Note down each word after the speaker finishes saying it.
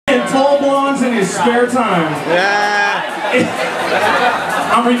tall blondes in his spare time. Yeah.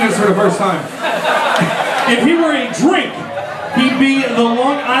 I'm reading this for the first time. If he were a drink, he'd be the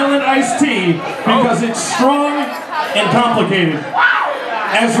Long Island iced tea because it's strong and complicated.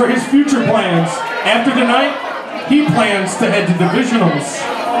 As for his future plans, after tonight, he plans to head to divisionals.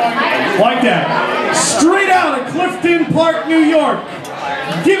 Like that. Straight out of Clifton Park, New York.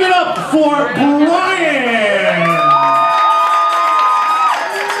 Give it up for Brian!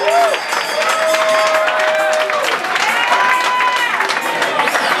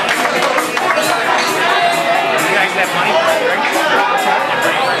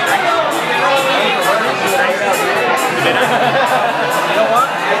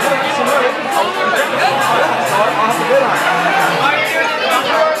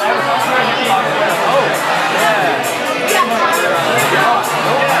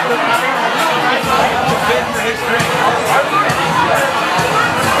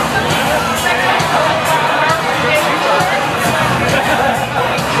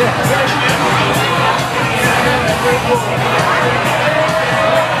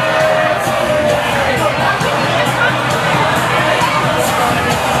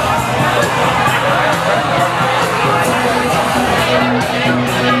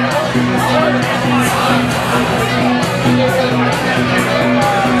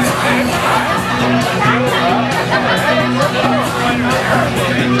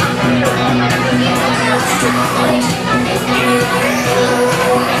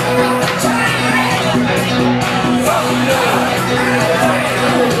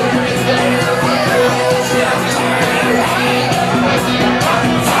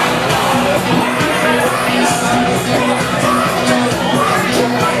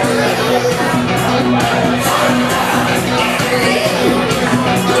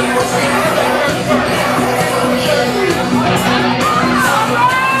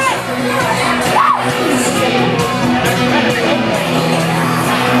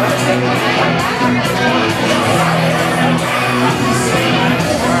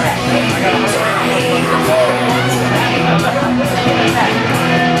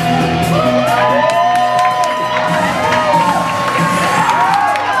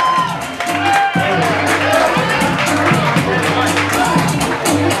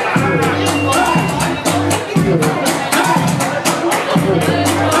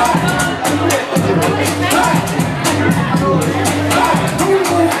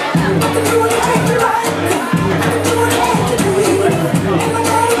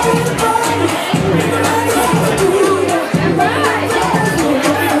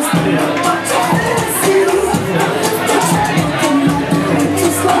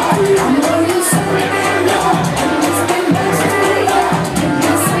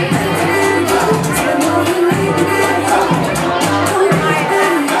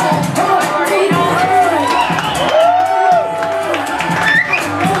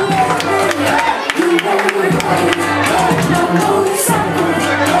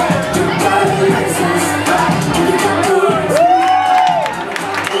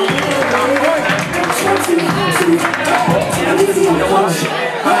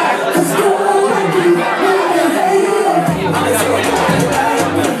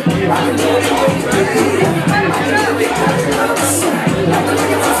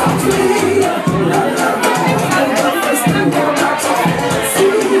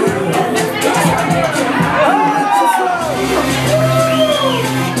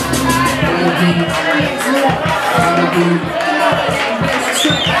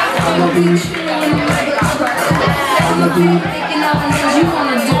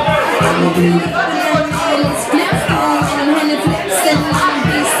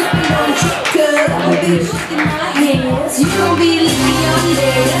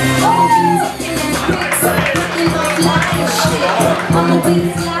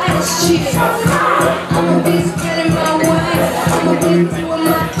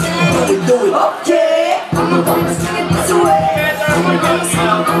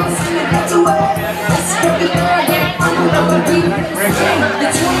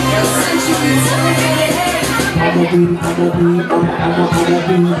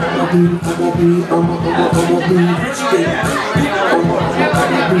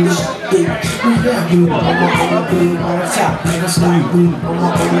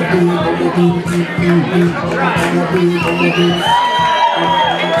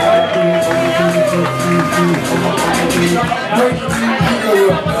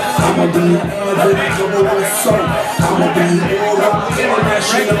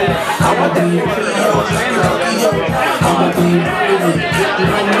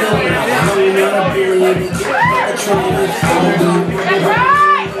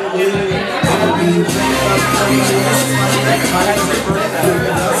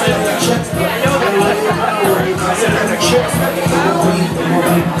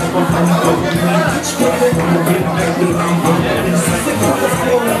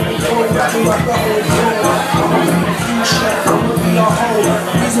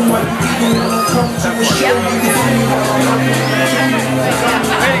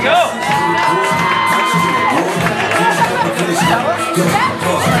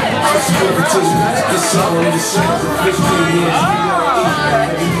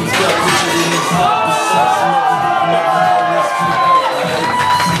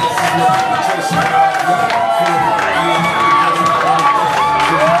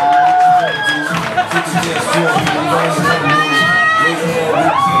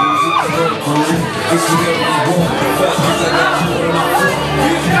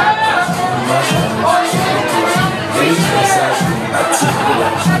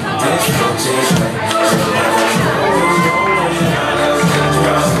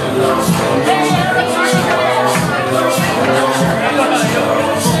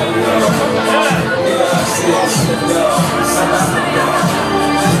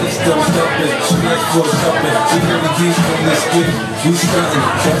 You stuntin',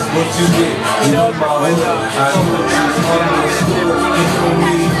 that's what you get. You know my hood, I know what you on the store. You know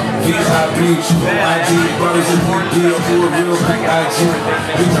me, VIP, ID, brothers and one deal for a real big IG.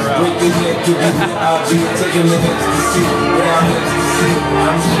 Bitches break their neck to be here, I'll be taking the ecstasy. Without ecstasy,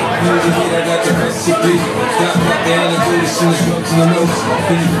 I'm just moving here, I got the recipe. Got my antidote, as soon as you to the notes,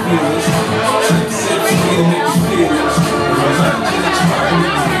 can you feel it? Like said for me to make you feel it. Remind you that you're hard to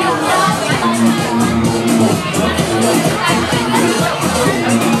make you feel it.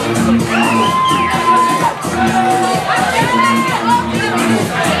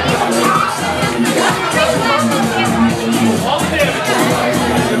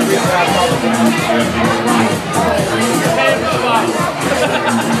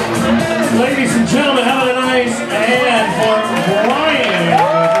 Ladies and gentlemen, have a nice hand for Brian.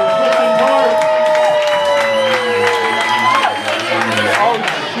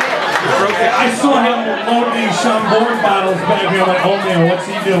 I saw him load these Chambord bottles back here. I'm like, oh man, what's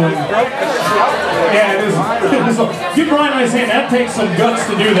he doing? Yeah, it is. Give Brian a nice hand. That takes some guts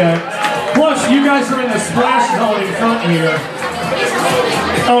to do that. Plus, you guys are in the splash zone in front here.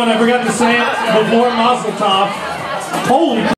 Oh, and I forgot to say it before Mazel Tov. Holy